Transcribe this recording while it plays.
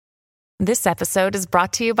This episode is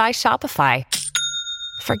brought to you by Shopify.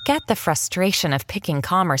 Forget the frustration of picking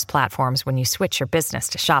commerce platforms when you switch your business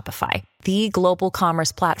to Shopify, the global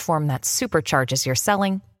commerce platform that supercharges your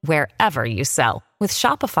selling wherever you sell. With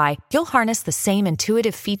Shopify, you'll harness the same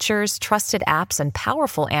intuitive features, trusted apps, and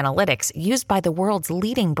powerful analytics used by the world's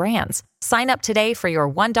leading brands. Sign up today for your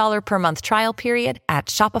 $1 per month trial period at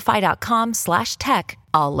shopify.com/tech,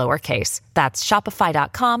 all lowercase. That's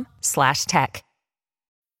shopify.com/tech.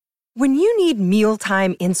 When you need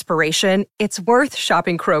mealtime inspiration, it's worth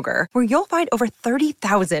shopping Kroger, where you'll find over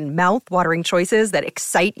 30,000 mouth-watering choices that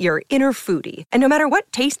excite your inner foodie. And no matter what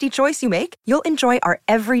tasty choice you make, you'll enjoy our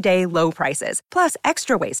everyday low prices, plus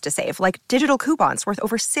extra ways to save, like digital coupons worth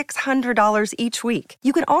over $600 each week.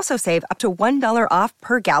 You can also save up to $1 off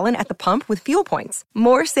per gallon at the pump with fuel points.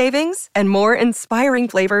 More savings and more inspiring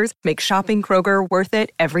flavors make shopping Kroger worth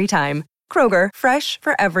it every time. Kroger, fresh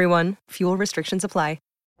for everyone. Fuel restrictions apply.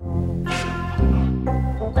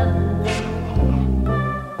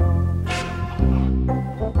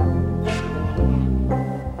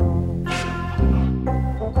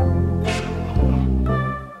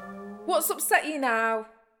 What's upset you now?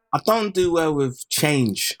 I don't do well with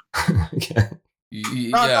change. Okay.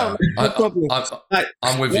 I'm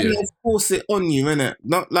with when you. They force it on you, innit?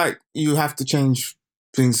 Not like you have to change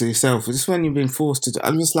things to yourself. It's just when you've been forced to do.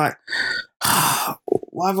 I'm just like,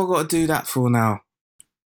 why have I got to do that for now?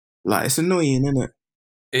 Like, it's annoying, isn't it?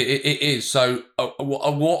 It is. So, what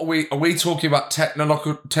are we talking about?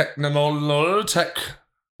 Technological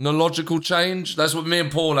change? That's what me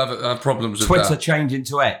and Paul have problems with. Twitter that. changing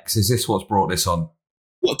to X. Is this what's brought this on?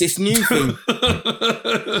 What, this new thing?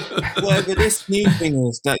 Whatever this new thing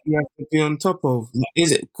is that you have to be on top of. Like,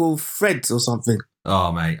 is it called Threads or something?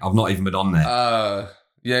 Oh, mate, I've not even been on there.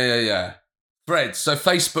 Yeah. Threads. So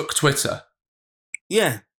Facebook, Twitter.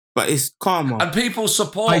 Yeah, but it's karma. And people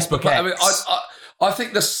support Facebook but, I mean, X. I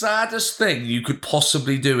think the saddest thing you could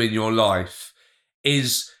possibly do in your life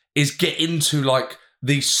is get into like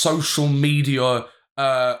these social media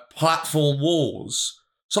platform wars.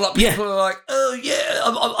 So like people are like, oh yeah,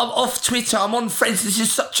 I'm off Twitter, I'm on Friends. This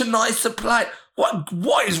is such a nice place.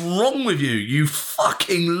 What is wrong with you? You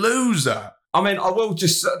fucking loser. I mean, I will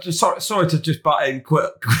just sorry to just butt in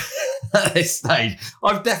quick at this stage.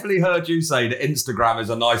 I've definitely heard you say that Instagram is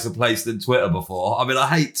a nicer place than Twitter before. I mean, I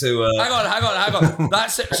hate to... Hang on.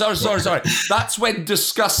 That's it. Sorry. That's when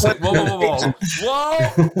discussing... Whoa.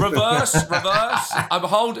 Reverse. I'm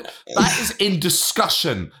holding... That is in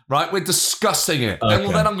discussion, right? We're discussing it. Okay.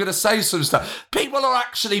 And then I'm going to say some stuff. People are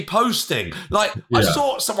actually posting. Like, I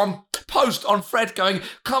saw someone post on Fred going,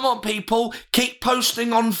 come on, people, keep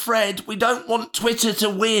posting on Fred. We don't want Twitter to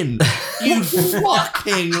win. You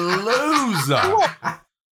fucking loser.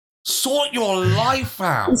 Sort your life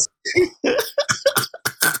out.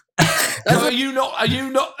 Are you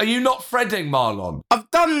not Fredding, Marlon? I've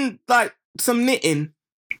done like some knitting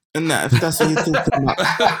and that, if that's what you're talking about.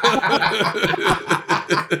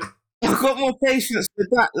 I've got more patience with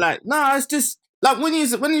that. Like, no, it's just like when you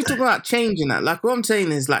talk about changing that, like what I'm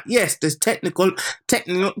saying is like, yes, there's technical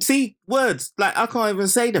see words, like I can't even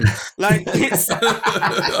say them. Like it's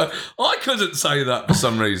I couldn't say that for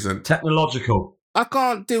some reason. Technological. I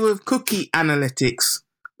can't deal with cookie analytics.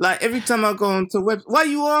 Like every time I go onto web, why are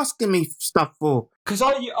you asking me stuff for? Because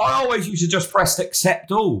I always used to just press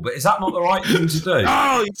accept all, but is that not the right thing to do?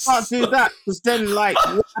 Oh, you can't do that because then, like,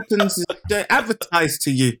 what happens is they advertise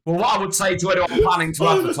to you. Well, what I would say to anyone planning to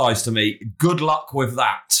advertise to me, good luck with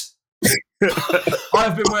that.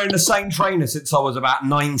 I've been wearing the same trainer since I was about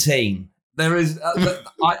 19. There is,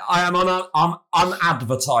 I am I'm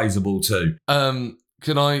unadvertisable too.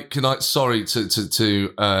 Can I? Sorry to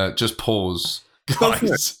just pause,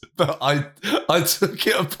 guys. But I took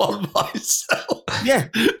it upon myself,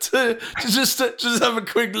 to just have a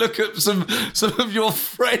quick look at some of your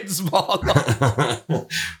friends, Marlon.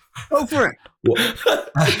 Go for it.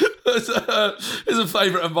 It's a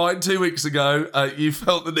favourite of mine. 2 weeks ago, you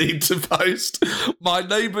felt the need to post, my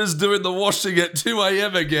neighbour's doing the washing at 2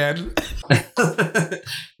 a.m. again.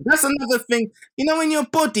 That's another thing. You know, when your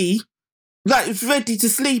body, like, is ready to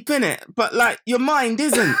sleep, innit? But, like, your mind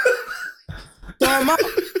isn't. So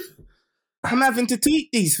I'm having to tweet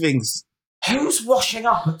these things. Who's washing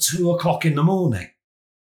up at 2 o'clock in the morning?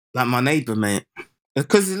 Like my neighbour, mate.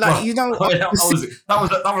 Because, like, well, you know... That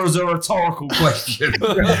was a rhetorical question.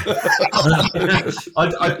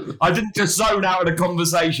 I didn't just zone out of the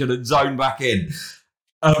conversation and zone back in.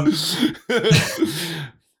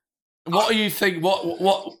 What do you think?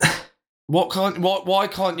 Why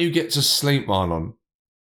can't you get to sleep, Marlon?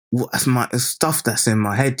 Well, that's stuff that's in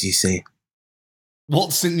my head, you see.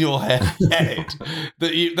 What's in your head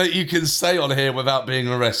that you can say on here without being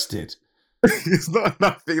arrested? It's not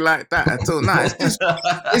nothing like that at all. No,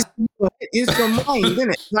 it's your mind,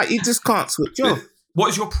 isn't it? Like, you just can't switch off. What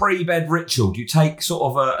is your pre-bed ritual? Do you take sort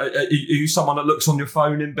of are you someone that looks on your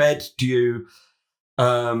phone in bed? Do you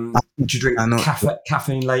drink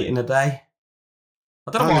caffeine late in the day?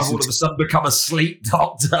 I don't know why I've all of a sudden become a sleep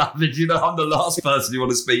doctor. I mean, I'm the last person you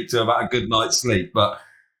want to speak to about a good night's sleep, but...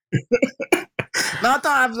 No, I don't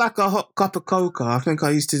have like a hot cup of cocoa. I think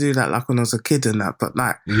I used to do that like when I was a kid and that, but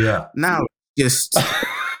like now just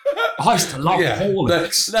I used to love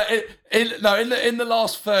Horlicks. In the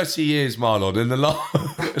last 30 years, Marlon, in the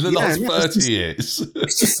last 30 years.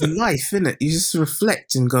 It's just life, isn't it? You just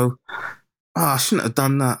reflect and go, I shouldn't have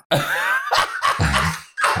done that.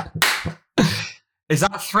 Is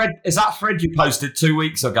that thread you posted 2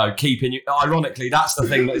 weeks ago keeping you? Ironically, that's the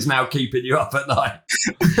thing that is now keeping you up at night.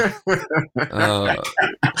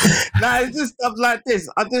 No, it's just stuff like this.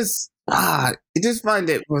 I just find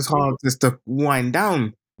it was hard just to wind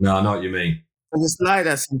down. No, I know what you mean. I just like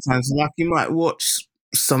that sometimes. Like, you might watch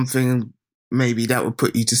something maybe that would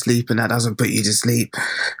put you to sleep and that doesn't put you to sleep.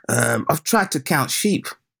 I've tried to count sheep.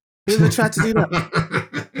 You ever tried to do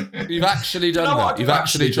that? You've actually done that. You've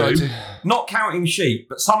actually tried to. Not counting sheep,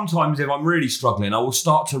 but sometimes if I'm really struggling, I will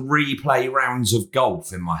start to replay rounds of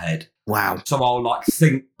golf in my head. Wow. So I'll like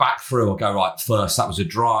think back through. I'll go, right, first that was a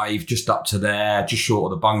drive, just up to there, just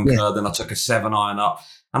short of the bunker. Yeah. Then I took a 7-iron up.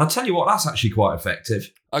 And I tell you what, that's actually quite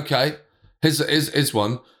effective. Okay. Here's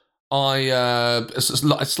one.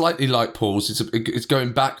 It's slightly like Paul's. It's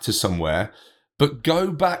going back to somewhere, but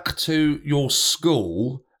go back to your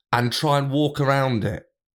school and try and walk around it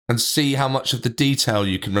and see how much of the detail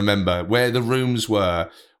you can remember, where the rooms were,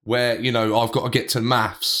 where, I've got to get to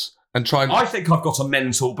maths and try and... I think I've got a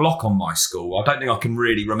mental block on my school. I don't think I can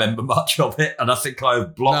really remember much of it, and I think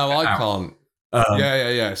I've blocked it out. No, I can't.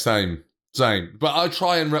 Yeah, same. But I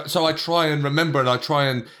try and... I try and remember and I try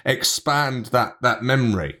and expand that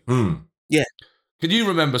memory. Mm. Yeah. Can you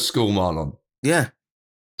remember school, Marlon? Yeah.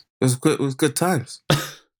 It was good times.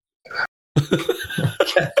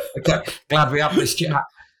 Okay. Glad we have this chat.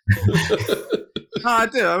 No, I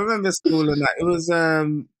do. I remember school and that. It was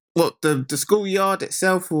the schoolyard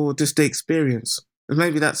itself, or just the experience. And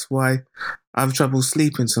maybe that's why I have trouble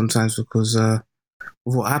sleeping sometimes, because of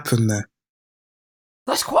what happened there.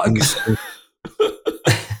 That's quite a good.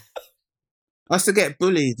 I used to get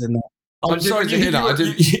bullied and that. I'm sorry to hear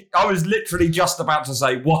that. I was literally just about to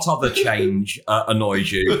say, what other change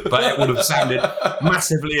annoys you? But it would have sounded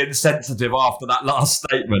massively insensitive after that last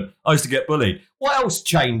statement. I used to get bullied. What else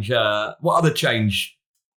change? What other change?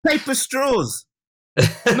 Paper straws.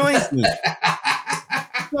 Annoys me.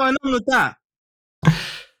 What's going on with that?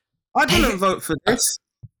 I didn't vote for this.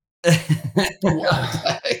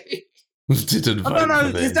 Didn't vote. I don't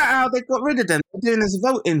know. For is that how they got rid of them? They're doing this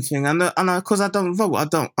voting thing, and because I don't vote,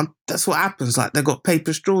 that's what happens. Like, they got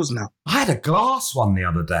paper straws now. I had a glass one the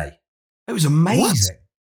other day. It was amazing. What?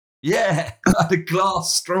 Yeah, I had a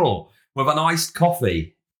glass straw with an iced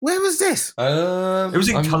coffee. Where was this? It was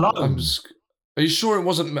in Cologne. Are you sure it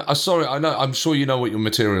wasn't? Sorry, I know. I'm sure you know what your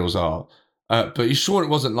materials are, but are you sure it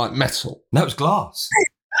wasn't like metal? No, it was glass.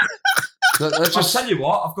 I'll tell you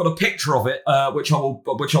what. I've got a picture of it, which I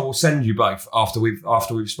will send you both after we've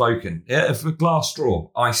spoken. Yeah, it's a glass straw,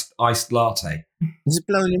 iced latte. Is it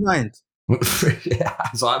blowing your mind? Yeah,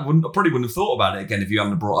 so I probably wouldn't have thought about it again if you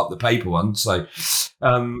hadn't brought up the paper one. So,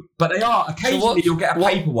 but they are occasionally you'll get a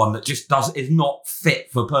paper one that just is not fit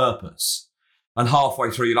for purpose, and halfway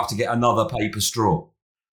through you'll have to get another paper straw.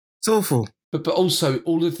 It's awful. But also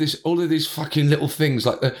all of these fucking little things,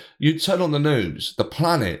 like you turn on the news, the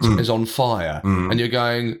planet is on fire, and you're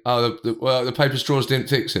going, oh, the paper straws didn't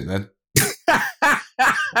fix it then.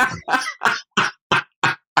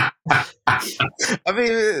 I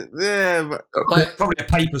mean, yeah, probably a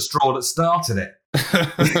paper straw that started it.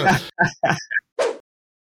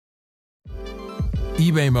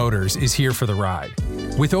 eBay Motors is here for the ride.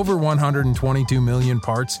 With over 122 million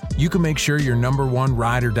parts, you can make sure your number one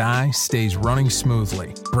ride or die stays running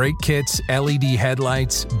smoothly. Brake kits, LED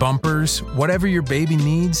headlights, bumpers, whatever your baby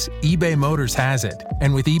needs, eBay Motors has it.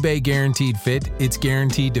 And with eBay Guaranteed Fit, it's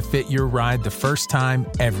guaranteed to fit your ride the first time,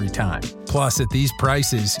 every time. Plus, at these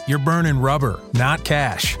prices, you're burning rubber, not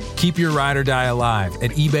cash. Keep your ride or die alive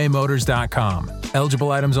at ebaymotors.com.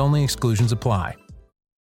 Eligible items only. Exclusions apply.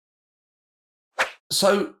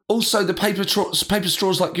 So, also the paper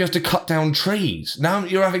straws, like you have to cut down trees. Now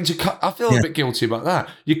you're having to cut... I feel a bit guilty about that.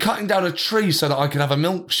 You're cutting down a tree so that I can have a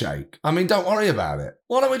milkshake. I mean, don't worry about it.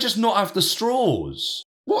 Why don't we just not have the straws?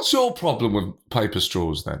 What's your problem with paper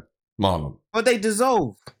straws then? Marlon? Well, they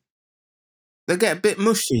dissolve. They get a bit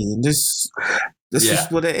mushy, and this is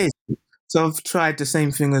what it is. So I've tried the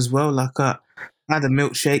same thing as well. Like I had a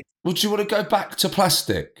milkshake. Would you want to go back to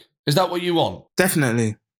plastic? Is that what you want?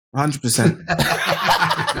 Definitely, 100%.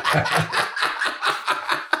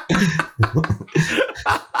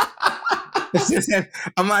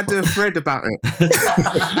 I might do a thread about it.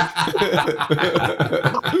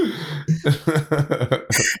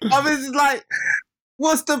 I was like,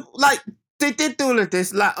 what's the, like, they did all of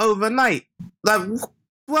this, like, overnight. Like,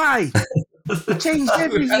 why? They changed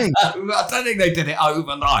everything. I don't think they did it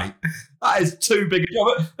overnight. That is too big a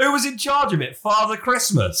job. Who was in charge of it? Father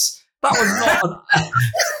Christmas. That was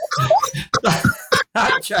not...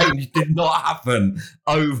 that change did not happen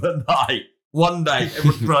overnight. One day,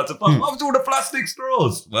 everyone tried to find, what was all the plastic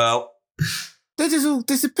straws? Well, they just all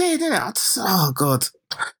disappeared, didn't it? Oh, God.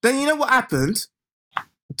 Then you know what happened?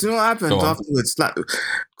 Do you know what happened afterwards? Like,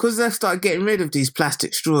 because they started getting rid of these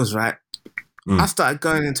plastic straws, right? I started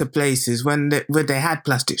going into places where they had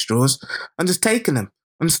plastic straws and just taking them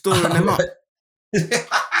and storing them up.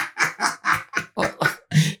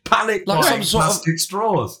 Panic like some sort plastic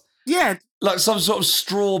straws. Yeah. Like some sort of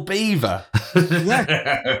straw beaver.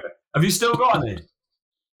 Yeah. Have you still got any?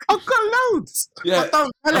 I've got loads. Yeah. But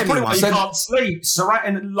don't tell anyone. You can't sleep,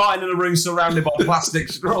 lying in a room surrounded by plastic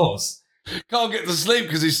straws. Can't get to sleep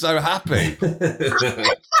because he's so happy.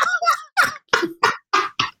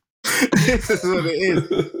 This is what it is.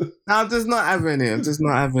 No, I'm just not having it. I'm just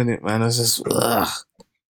not having it, man. It's just, it's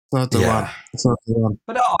not the one. It's not the one.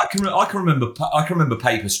 But no, I can remember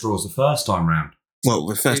paper straws the first time round. Well,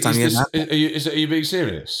 the first time you had that? Are you being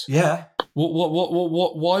serious? Yeah.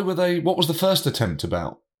 What? Why were they? What was the first attempt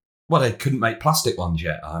about? Well, they couldn't make plastic ones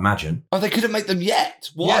yet, I imagine. Oh, they couldn't make them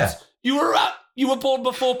yet. What? Yeah. You were born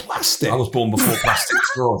before plastic. I was born before plastic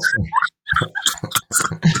straws.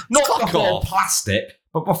 Not before plastic,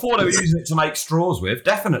 but before they were using it to make straws with.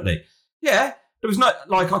 Definitely. Yeah. There was no,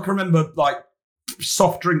 like, I can remember, like,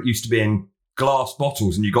 soft drink used to be in glass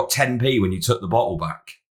bottles, and you got 10p when you took the bottle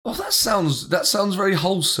back. Oh, that sounds very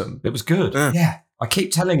wholesome. It was good. Yeah. I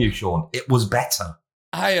keep telling you, Sean, it was better.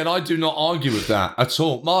 Hey, and I do not argue with that at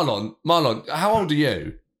all. Marlon, how old are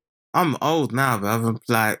you? I'm old now, but I'm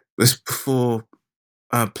like, it's before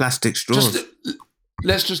plastic straws.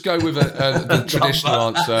 Let's just go with the traditional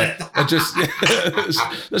answer.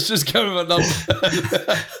 Let's just go with a number.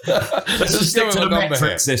 Let's just go with a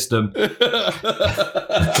metric system.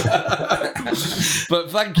 But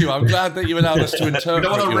thank you. I'm glad that you allowed us to interpret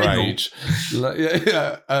your age. Or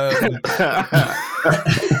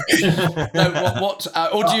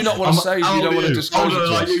do you not want to say? You don't want to disclose older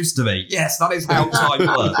than I used to be. Yes, that is how time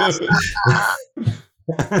works.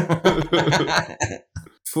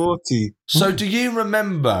 40. So do you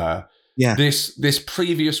remember this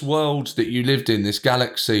previous world that you lived in, this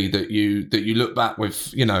galaxy that you look back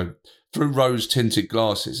with, through rose-tinted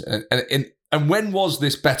glasses? And when was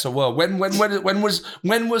this better world? When was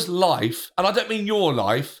life, and I don't mean your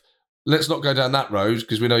life, let's not go down that road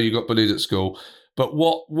because we know you got bullied at school, but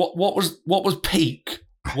what was peak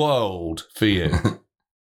world for you?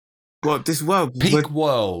 What, this world? Peak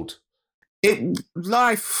world.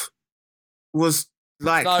 Life was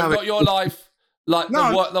like... No, not your life. Like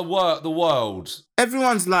the world.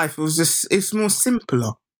 Everyone's life was just, it's more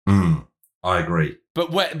simpler. I agree.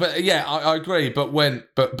 I agree. But when?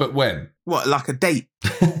 What, like a date?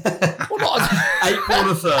 April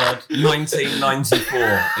the 3rd, 1994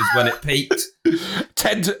 is when it peaked.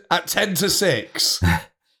 10 to 6.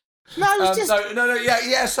 No, it was just...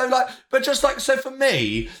 Yeah. So so for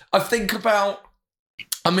me, I think about.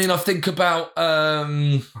 God,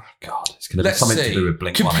 it's going to be something to do with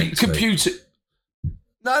Blink-182. Computer.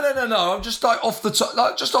 No. I'm just off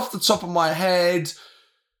the top of my head.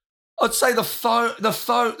 I'd say the phone, the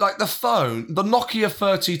Nokia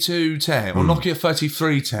 3210 or Nokia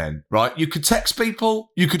 3310, right? You could text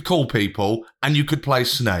people, you could call people, and you could play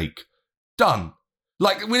Snake. Done.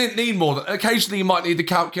 Like, we didn't need more. Occasionally you might need a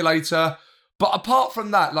calculator, but apart from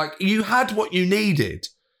that, like, you had what you needed.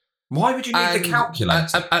 Why would you need the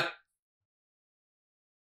calculator?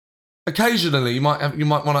 Occasionally, you might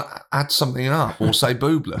want to add something up or say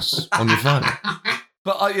boobless on your phone.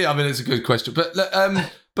 But it's a good question.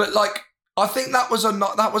 But like, I think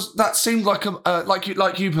that seemed like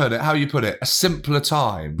like you put it, how you put it, a simpler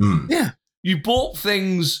time. Yeah, you bought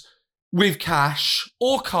things with cash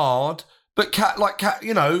or card, but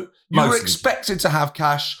you were expected to have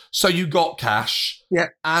cash, so you got cash. Yeah,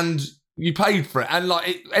 and you paid for it, and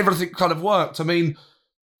everything kind of worked. I mean,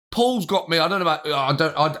 Paul's got me. I don't know about.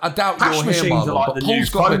 I doubt cash you're machines here, Marlon, are like but the Paul's new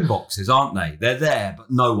got phone me. boxes, aren't they? They're there, but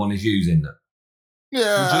no one is using them.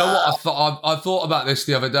 Yeah. Do you know what I thought about this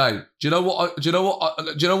the other day? Do you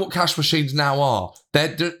know what cash machines now are?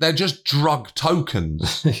 They're just drug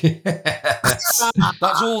tokens. That's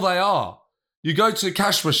all they are. You go to the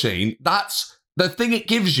cash machine. That's the thing it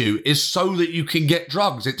gives you is so that you can get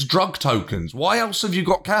drugs. It's drug tokens. Why else have you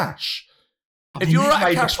got cash? If you're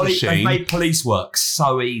at a cash machine, they've made police work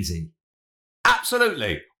so easy.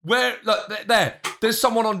 Absolutely. Where look there's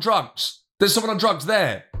someone on drugs. There's someone on drugs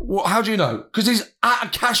there. How do you know? Because he's at a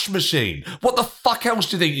cash machine. What the fuck else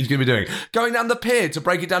do you think he's going to be doing? Going down the pier to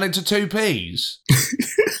break it down into 2p's?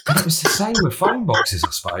 It's the same with phone boxes, I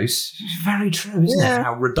suppose. It's very true, isn't it?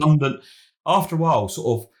 How redundant, after a while,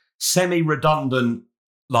 sort of semi-redundant,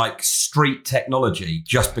 like street technology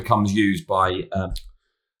just becomes used by...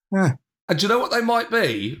 And do you know what they might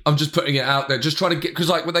be? I'm just putting it out there, just trying to get, because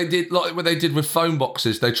like what they did with phone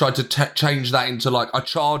boxes, they tried to change that into like a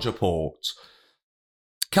charger port.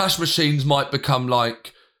 Cash machines might become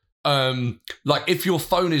like if your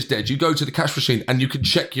phone is dead, you go to the cash machine and you can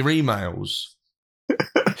check your emails.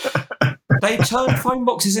 They turned phone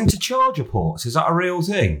boxes into charger ports. Is that a real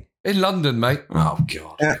thing? In London, mate. Oh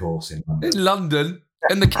God, of course in London. In London,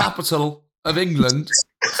 in the capital of England.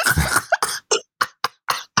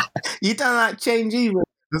 You don't like change either.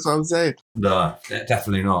 That's what I'm saying. No,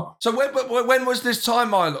 definitely not. So when was this time,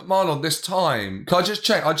 Marlon? This time? Can I just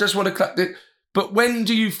check? I just want to collect it. But when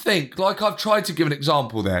do you think? Like I've tried to give an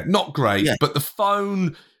example there. Not great, but the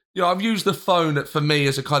phone. You know, I've used the phone for me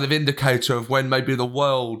as a kind of indicator of when maybe the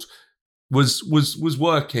world was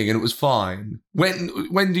working and it was fine.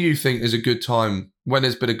 When do you think is a good time? When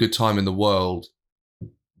has been a good time in the world?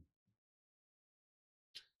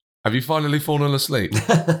 Have you finally fallen asleep?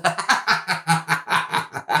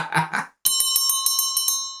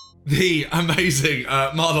 The amazing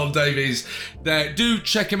Marlon Davis there. Do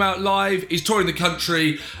check him out live. He's touring the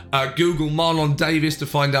country. Google Marlon Davis to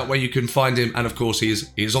find out where you can find him. And of course, he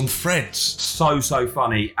is on Threads. So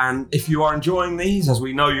funny. And if you are enjoying these, as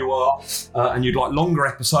we know you are, and you'd like longer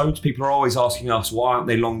episodes, people are always asking us, why aren't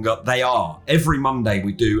they longer? They are. Every Monday,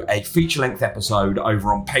 we do a feature-length episode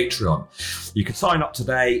over on Patreon. You can sign up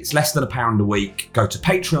today. It's less than £1 a week. Go to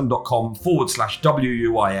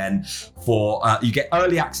patreon.com/WUIN for you get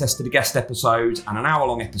early access to the guest episodes and an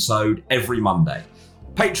hour-long episode every Monday.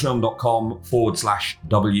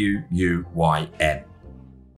 Patreon.com/WUIN.